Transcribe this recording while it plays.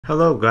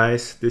Hello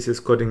guys, this is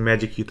Coding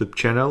Magic YouTube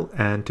channel,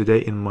 and today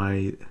in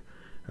my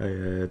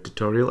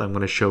tutorial I'm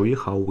going to show you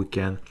how we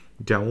can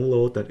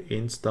download and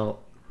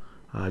install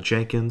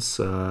Jenkins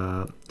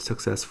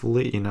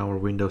successfully in our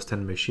Windows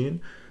 10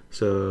 machine.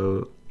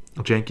 So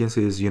Jenkins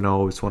is,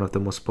 it's one of the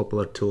most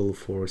popular tool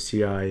for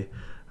CI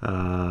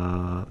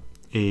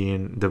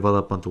in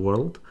development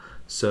world.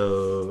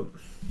 So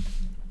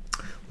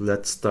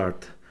let's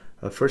start.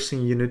 First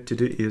thing you need to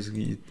do is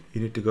you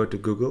need to go to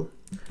Google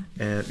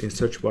and in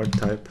search bar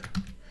type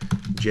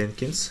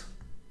Jenkins,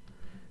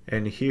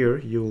 and here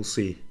you will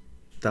see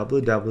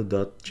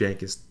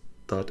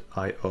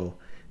www.jenkins.io.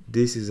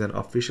 This is an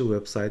official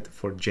website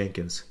for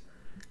Jenkins.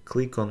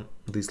 Click on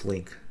this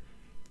link,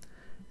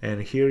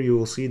 and here you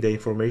will see the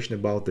information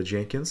about the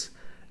Jenkins,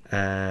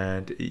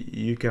 and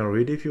you can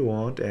read if you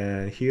want.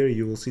 And here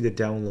you will see the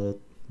download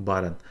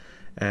button,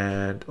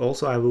 and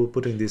also I will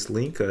put in this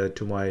link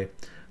to my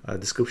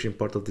description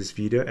part of this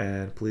video,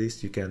 and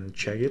please you can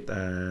check it,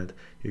 and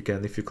you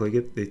can, if you click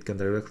it, it can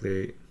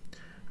directly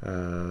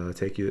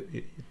take you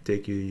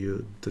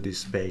to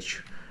this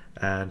page.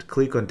 And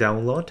click on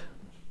download,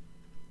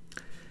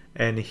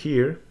 and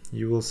here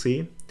you will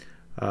see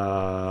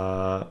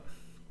download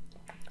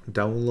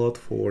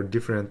for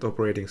different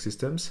operating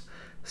systems.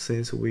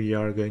 Since we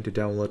are going to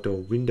download to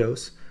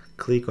Windows,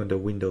 click on the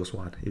Windows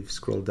one. If you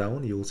scroll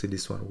down, you will see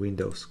this one,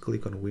 Windows.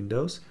 Click on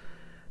Windows,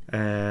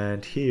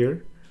 and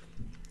here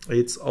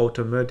it's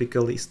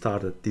automatically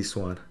started, this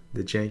one,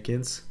 the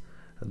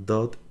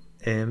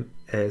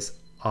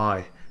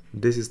Jenkins.msi.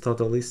 This is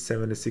totally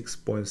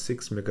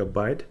 76.6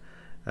 megabyte.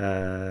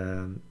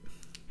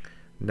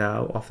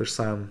 Now after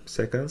some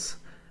seconds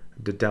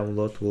the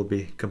download will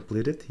be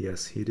completed.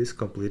 Yes, it is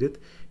completed.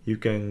 You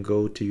can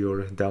go to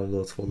your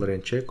downloads folder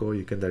and check, or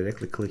you can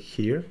directly click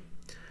here,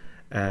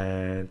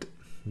 and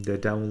the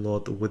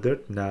download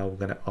withered. Now I'm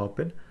gonna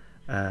open,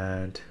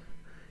 and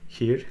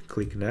here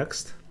click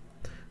next.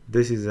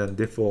 This is a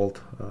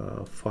default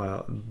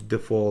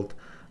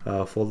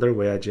folder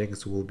where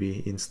Jenkins will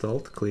be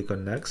installed. Click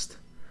on next,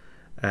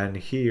 and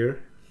here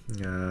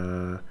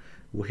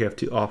we have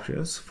two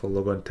options for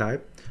logon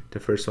type. The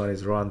first one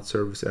is run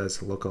service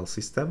as local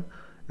system,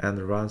 and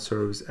run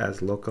service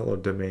as local or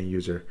domain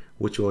user,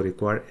 which will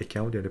require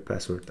account and a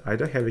password. I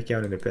don't have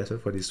account and a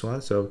password for this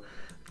one, so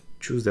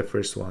choose the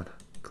first one.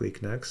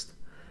 Click next,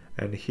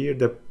 and here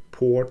the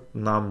port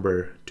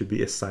number to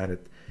be assigned.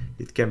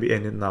 It can be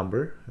any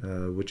number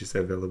which is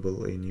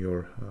available in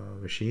your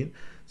machine.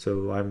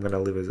 So I'm gonna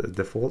leave it as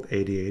default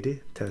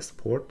 8080 test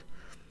port.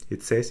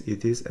 It says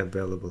it is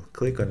available.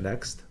 Click on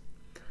next,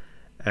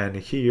 and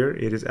here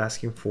it is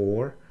asking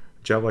for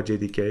Java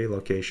JDK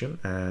location,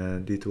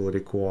 and it will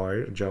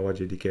require Java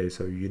JDK.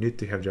 So you need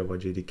to have Java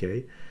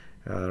JDK.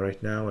 Right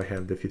now I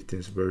have the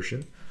 15th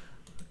version.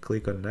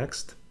 Click on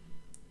next.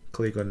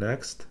 Click on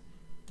next.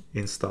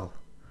 Install.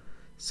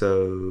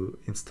 So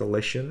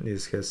installation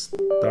has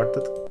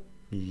started.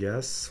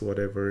 Yes,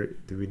 whatever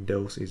the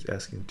Windows is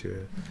asking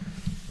to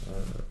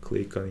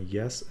click on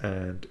yes,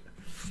 and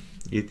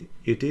it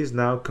is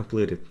now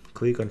completed.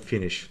 Click on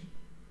finish,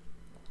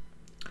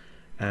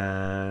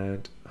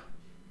 and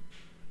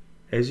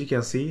as you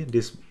can see,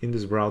 this in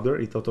this browser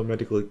it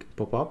automatically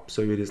pop up.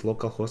 So it is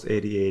localhost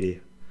 8080,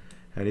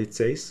 and it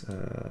says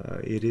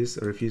it is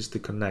refused to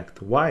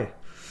connect. Why?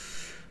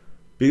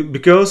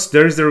 Because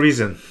there is a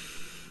reason.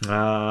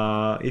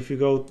 If you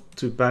go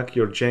to back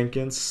your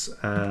Jenkins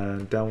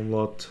and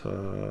download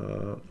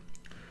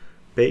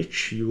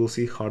page, you will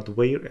see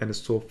hardware and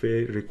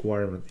software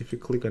requirement. If you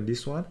click on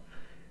this one,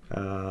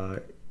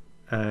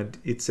 and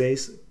it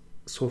says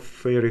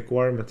software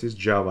requirement is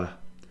Java,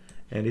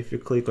 and if you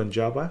click on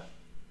Java,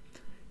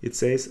 it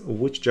says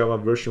which Java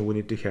version we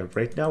need to have.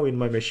 Right now in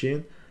my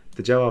machine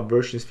the Java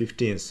version is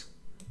 15th,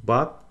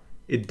 but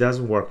it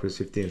doesn't work with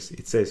 15th.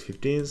 It says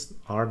 15th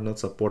are not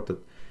supported.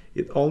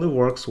 It only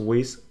works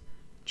with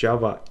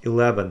Java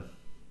 11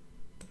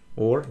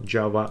 or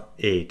Java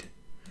 8.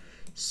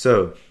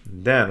 So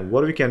then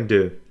what we can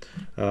do,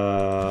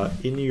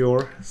 in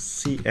your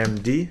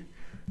CMD,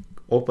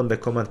 open the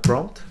command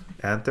prompt,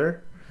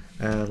 enter,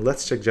 and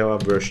let's check Java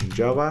version.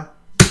 Java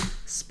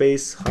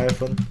space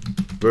hyphen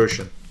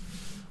version.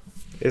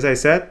 As I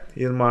said,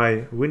 in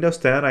my Windows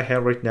 10 I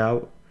have right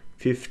now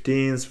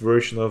 15th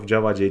version of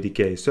Java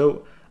JDK.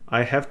 So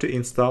I have to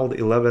install the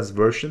 11th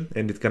version,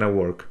 and it's gonna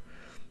work.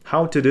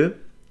 How to do?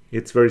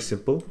 It's very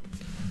simple.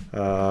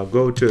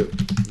 Go to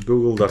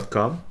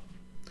google.com,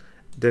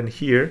 then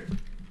here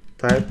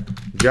type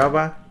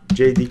Java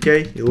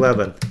JDK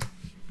 11.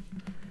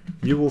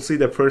 You will see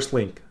the first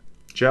link,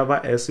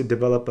 Java SE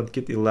Development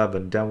Kit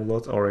 11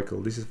 downloads Oracle.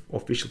 This is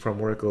official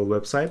from Oracle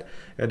website,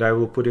 and I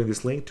will put in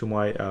this link to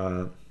my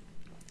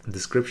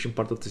description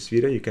part of this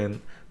video. You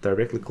can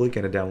directly click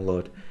and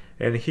download,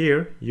 and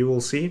here you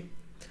will see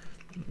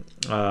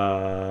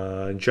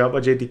Java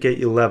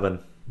JDK 11.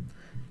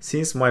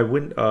 Since my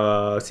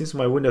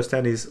Windows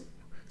 10 is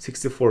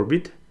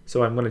 64-bit,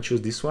 so I'm gonna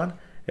choose this one,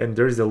 and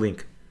there's the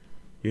link.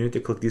 You need to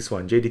click this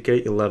one,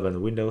 JDK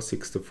 11 Windows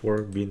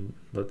 64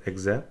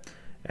 bin.exe,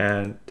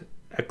 and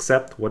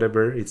accept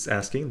whatever it's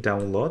asking,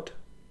 download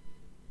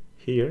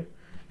here,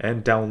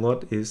 and download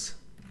is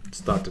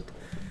started.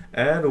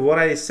 And what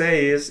I say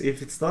is,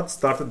 if it's not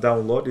started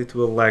download, it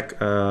will like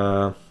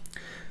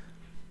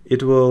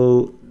it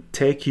will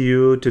take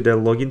you to the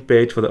login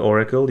page for the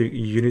Oracle.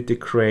 You need to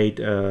create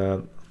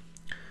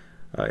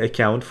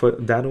account for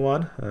that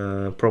one,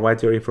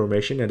 provide your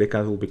information, and the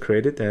account will be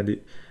created, and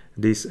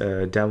this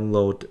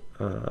download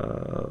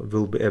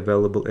will be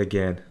available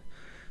again.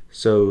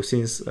 So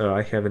since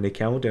I have an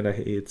account and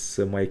it's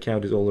my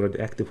account is already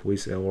active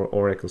with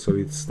Oracle, so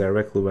it's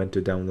directly went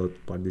to download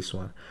by this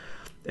one.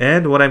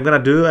 And what I'm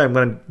gonna do, I'm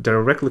gonna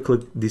directly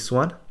click this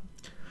one.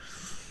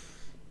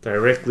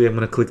 Directly I'm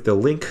gonna click the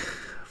link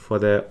for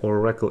the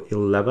Oracle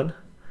 11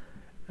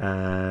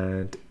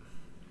 and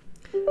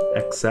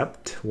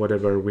accept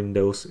whatever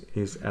Windows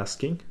is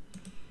asking.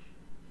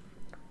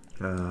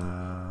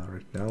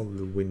 Right now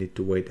we need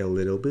to wait a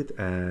little bit,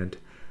 and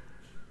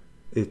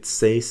it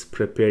says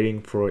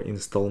preparing for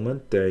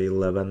installment the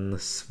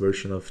 11th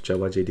version of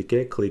Java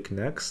JDK. Click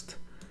next,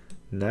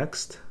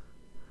 next,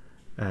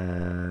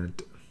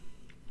 and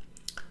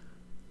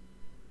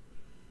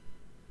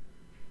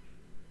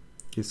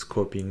it's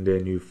copying the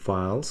new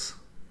files.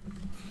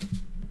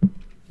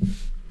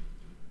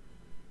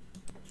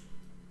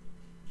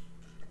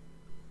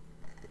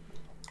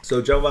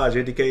 So Java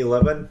JDK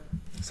 11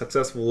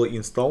 successfully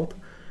installed,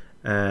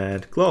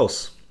 and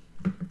close.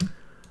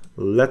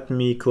 Let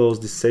me close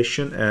this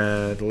session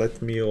and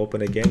let me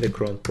open again the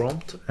Chrome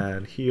prompt,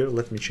 and here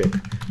let me check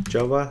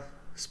Java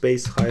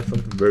space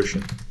hyphen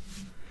version.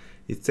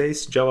 It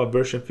says Java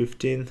version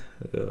 15.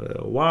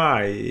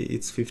 Why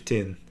it's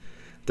 15?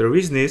 The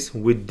reason is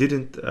we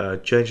didn't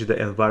change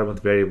the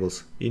environment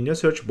variables. In your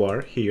search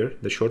bar here,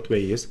 the short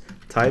way is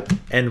type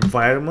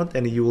environment,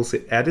 and you will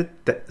see edit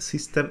the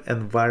system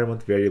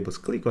environment variables.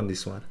 Click on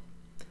this one,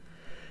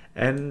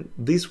 and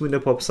this window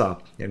pops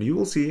up, and you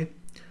will see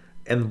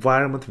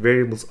environment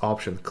variables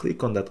option.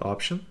 Click on that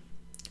option,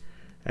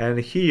 and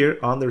here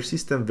under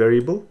system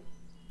variable,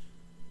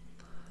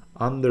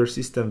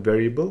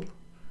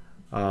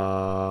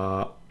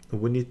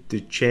 we need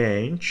to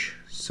change.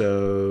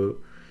 So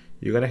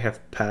you're gonna have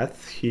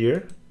path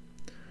here,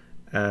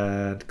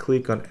 and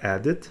click on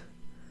edit,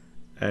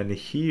 and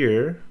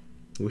here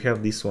we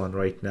have this one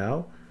right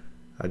now,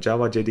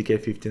 Java JDK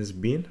 15's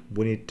bin.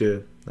 We need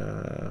to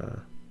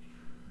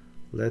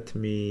let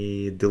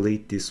me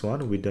delete this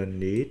one, we don't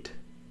need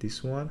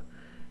this one,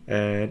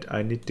 and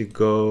I need to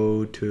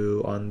go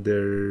to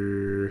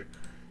under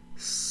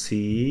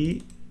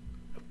C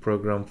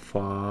program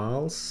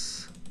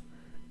files,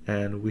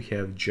 and we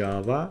have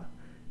Java.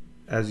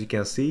 As you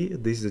can see,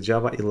 this is the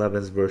Java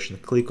 11th version.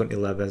 Click on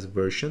 11th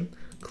version,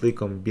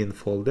 click on bin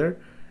folder,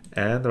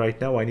 and right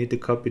now I need to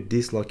copy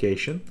this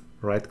location.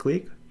 Right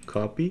click,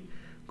 copy,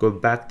 go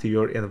back to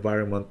your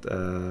environment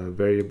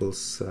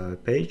variables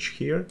page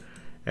here,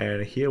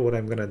 and here what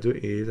I'm gonna do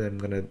is I'm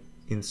gonna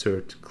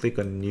insert, click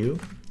on new,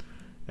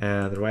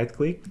 and right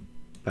click,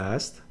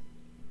 paste,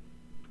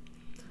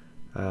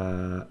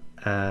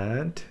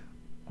 and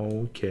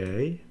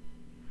okay.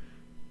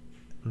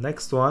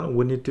 Next one,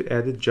 we need to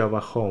edit Java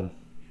home.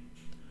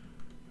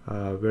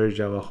 Where is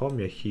Java home?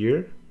 Yeah,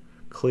 here.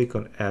 Click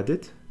on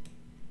edit.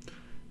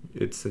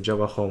 It's a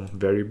Java home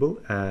variable,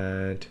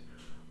 and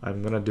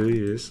I'm gonna do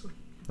is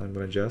I'm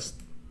gonna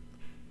just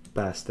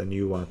pass the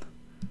new one,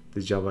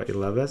 the Java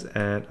 11,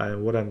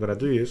 and what I'm gonna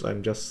do is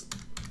I'm just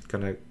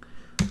gonna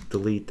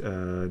delete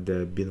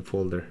the bin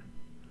folder.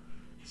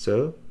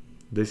 So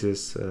this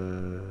is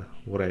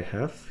what I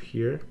have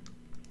here,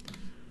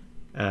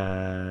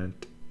 and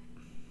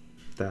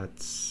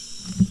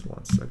that's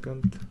one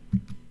second,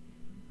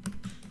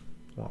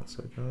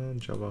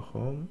 Java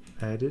home,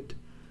 edit.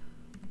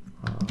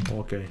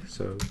 Okay,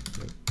 so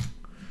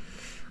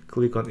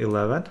click on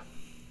 11,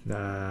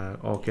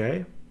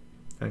 okay,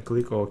 and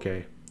click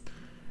OK,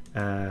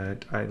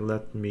 and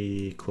let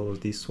me close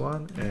this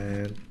one,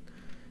 and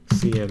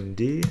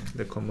cmd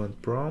the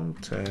command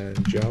prompt,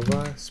 and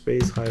Java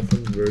space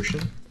hyphen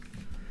version.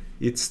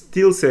 It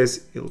still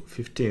says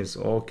 15th.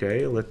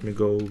 Okay, let me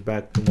go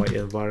back to my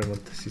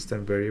environment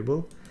system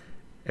variable,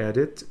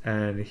 edit,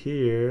 and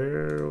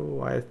here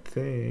I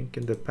think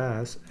in the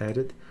past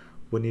edit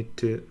we need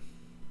to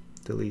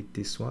delete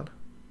this one.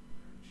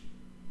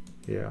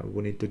 Yeah,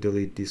 we need to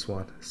delete this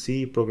one.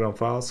 C program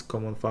files,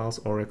 common files,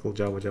 Oracle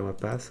Java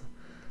path.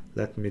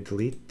 Let me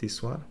delete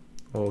this one.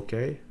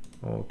 Okay,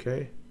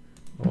 okay,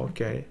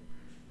 okay,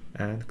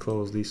 and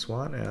close this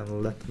one,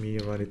 and let me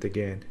run it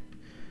again.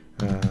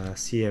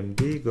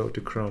 CMD, go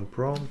to Chrome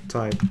prompt,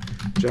 type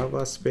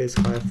Java space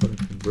hyphen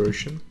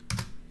version.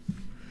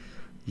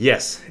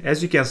 Yes,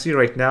 as you can see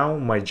right now,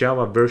 my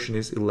Java version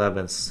is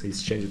 11th.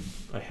 It's changed.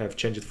 I have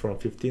changed it from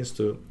 15th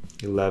to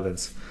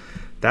 11th.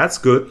 That's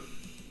good.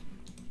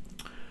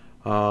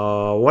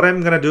 What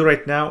I'm gonna do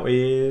right now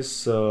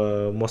is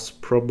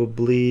most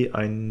probably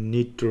I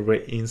need to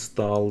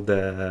reinstall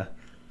the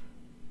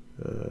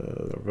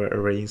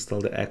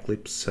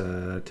Eclipse.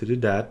 To do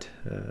that,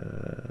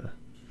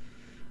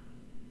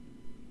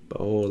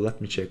 Oh,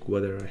 let me check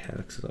whether I have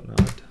access or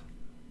not.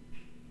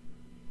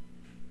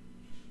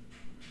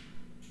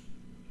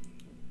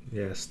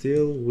 Yeah,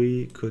 still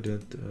we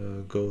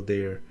couldn't go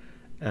there.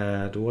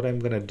 And what I'm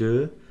gonna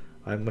do,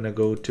 I'm gonna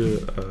go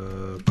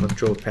to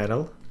control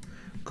panel,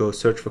 go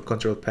search for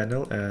control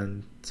panel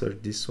and search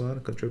this one,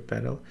 control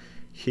panel.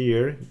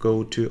 Here,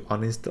 go to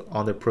uninstall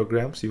other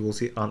programs. You will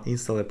see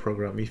uninstall a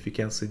program. If you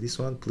can see this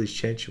one, please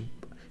change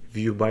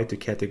view by to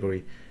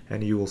category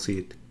and you will see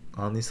it.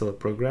 Uninstall a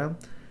program.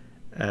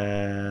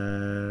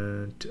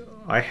 And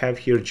I have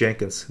here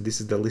Jenkins. This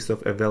is the list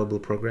of available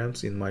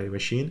programs in my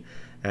machine,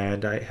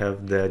 and I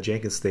have the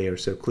Jenkins there.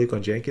 So click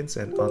on Jenkins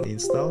and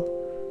uninstall.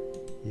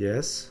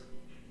 Yes,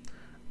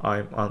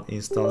 I'm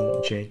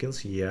uninstalling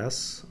Jenkins.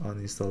 Yes,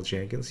 uninstall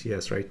Jenkins.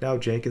 Yes, right now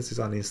Jenkins is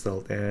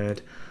uninstalled,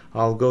 and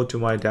I'll go to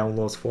my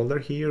downloads folder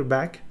here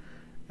back,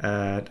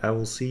 and I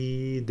will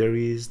see there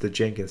is the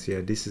Jenkins.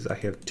 Yeah, this is, I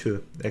have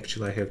two.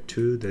 Actually, I have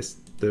two.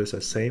 Those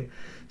are same.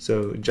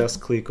 So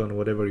just click on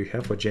whatever you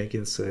have for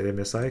Jenkins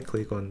MSI.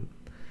 Click on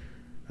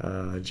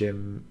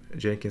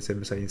Jenkins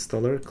MSI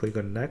installer. Click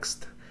on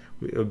next.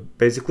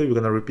 Basically, we're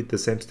gonna repeat the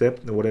same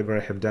step, whatever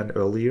I have done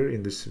earlier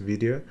in this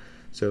video.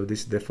 So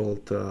this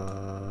default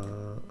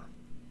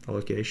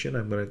allocation,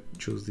 I'm gonna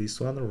choose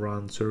this one.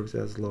 Run service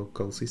as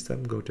local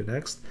system. Go to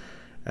next,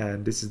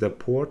 and this is the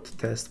port,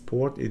 test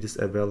port. It is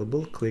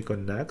available. Click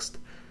on next,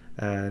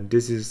 and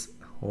this is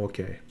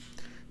okay.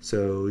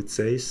 So it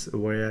says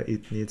where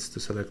it needs to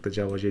select the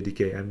Java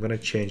JDK. I'm gonna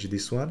change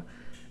this one,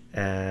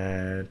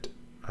 and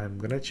I'm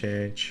gonna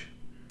change,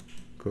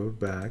 go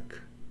back,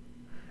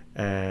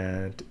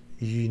 and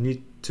you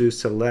need to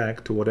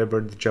select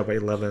whatever the Java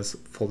 11's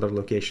folder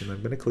location.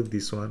 I'm gonna click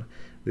this one,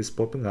 this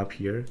popping up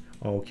here,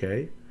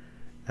 okay,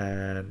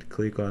 and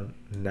click on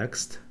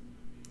next,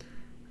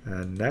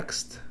 and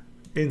next,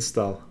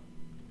 install.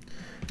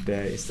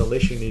 The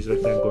installation is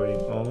right now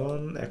going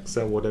on,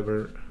 except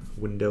whatever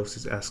Windows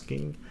is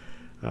asking,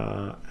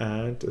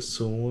 and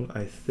soon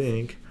I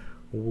think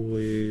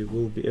we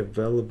will be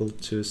available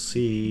to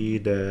see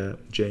the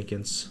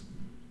Jenkins.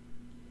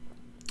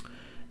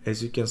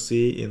 As you can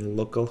see in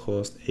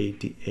localhost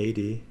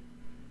 8080,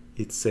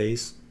 it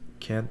says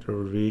can't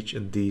reach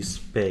this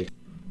page.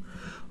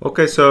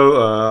 Okay,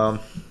 so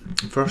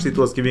first it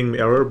was giving me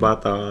error,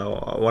 but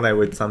when I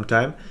wait some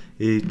time,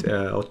 it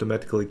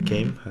automatically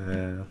came.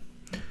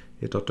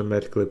 It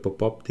automatically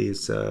pop up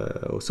this.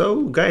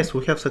 So guys,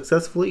 we have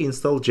successfully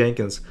installed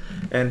Jenkins,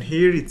 and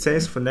here it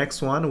says for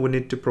next one we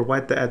need to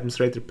provide the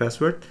administrator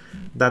password.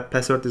 That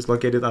password is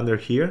located under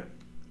here.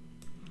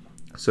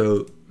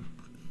 So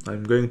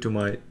I'm going to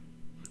my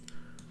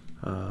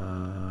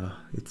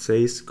it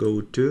says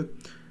go to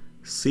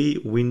C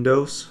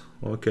Windows,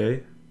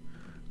 okay,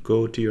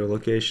 go to your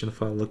location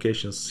file,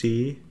 location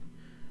C,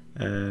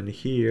 and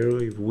here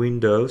with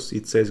Windows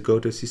it says go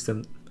to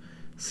system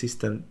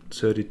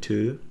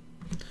 32.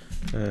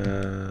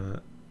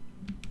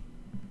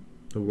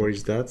 Where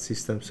is that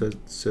system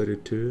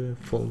 32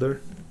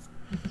 folder?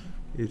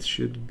 It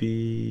should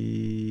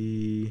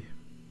be,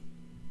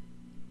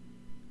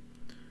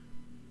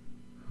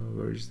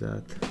 where is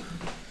that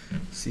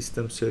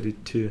system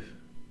 32?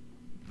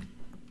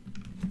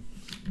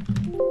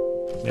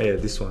 Yeah,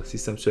 this one,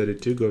 system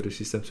 32. Go to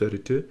system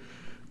 32,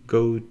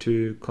 go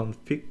to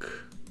config,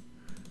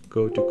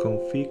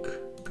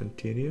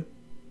 continue,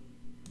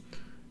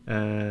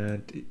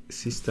 and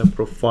system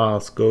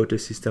profiles. Go to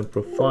system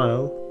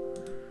profile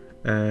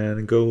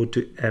and go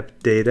to app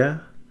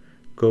data,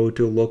 go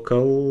to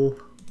local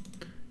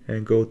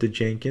and go to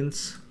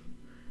Jenkins,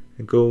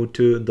 and go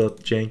to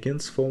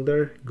 .jenkins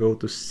folder, go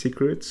to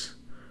secrets,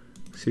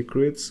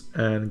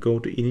 and go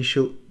to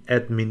initial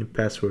admin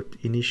password,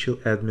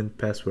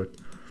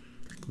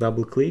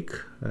 double click,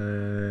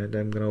 and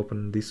I'm gonna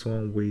open this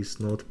one with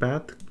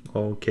notepad,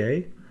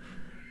 okay,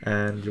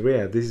 and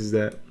yeah, this is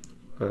the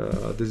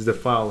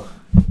file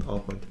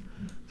opened.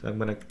 So I'm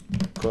gonna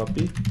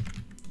copy,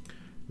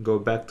 go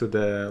back to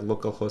the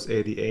localhost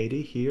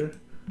 8080 here,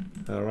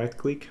 right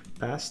click,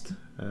 paste,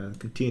 and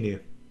continue.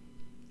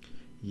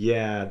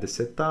 Yeah, the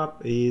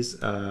setup is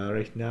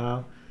right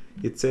now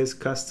it says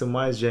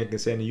customize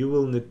Jenkins, and you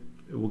will need,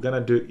 we're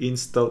gonna do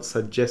install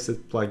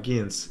suggested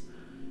plugins.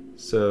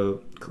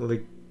 So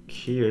click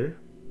here,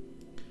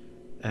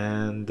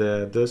 and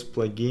those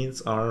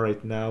plugins are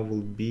right now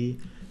will be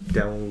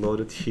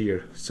downloaded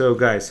here. So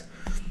guys,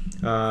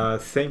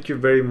 thank you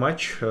very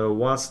much.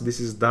 Once this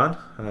is done,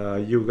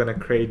 you're gonna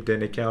create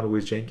an account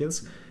with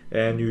Jenkins,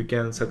 and you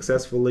can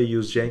successfully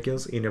use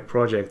Jenkins in your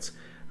projects.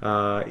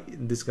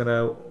 This is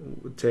gonna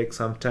take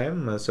some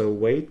time, so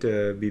wait,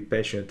 be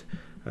patient.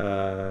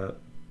 I'm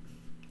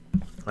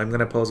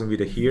gonna pause the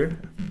video here,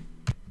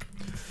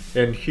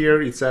 and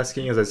here it's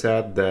asking, as I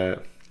said,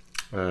 the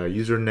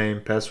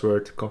username,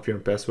 password,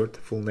 confirm password,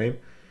 full name,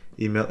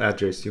 email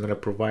address. You're gonna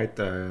provide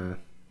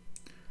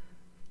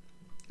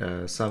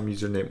some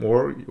username,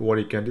 or what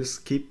you can do is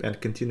skip and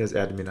continue as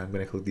admin. I'm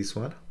gonna click this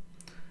one,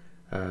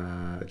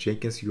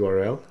 Jenkins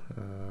URL,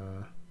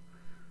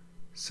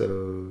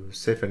 so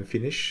save and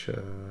finish.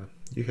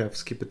 You have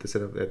skipped the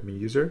setup admin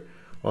user,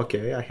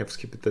 Okay, I have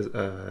skipped the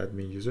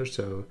admin user,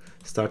 so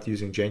start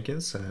using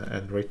Jenkins,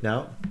 and right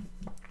now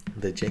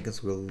the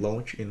Jenkins will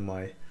launch in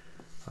my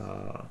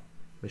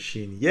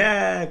machine.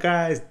 Yeah,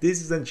 guys,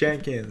 this is a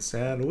Jenkins,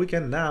 and we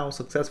can now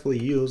successfully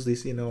use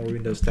this in our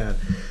Windows 10.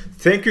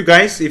 Thank you,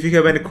 guys. If you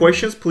have any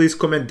questions, please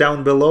comment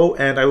down below,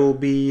 and I will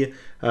be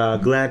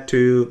glad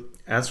to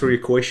answer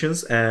your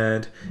questions.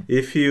 And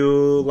if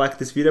you like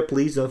this video,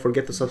 please don't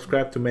forget to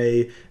subscribe to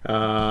my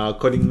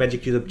Coding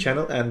Magic YouTube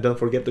channel, and don't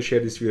forget to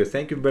share this video.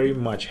 Thank you very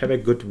much. Have a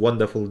good,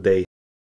 wonderful day.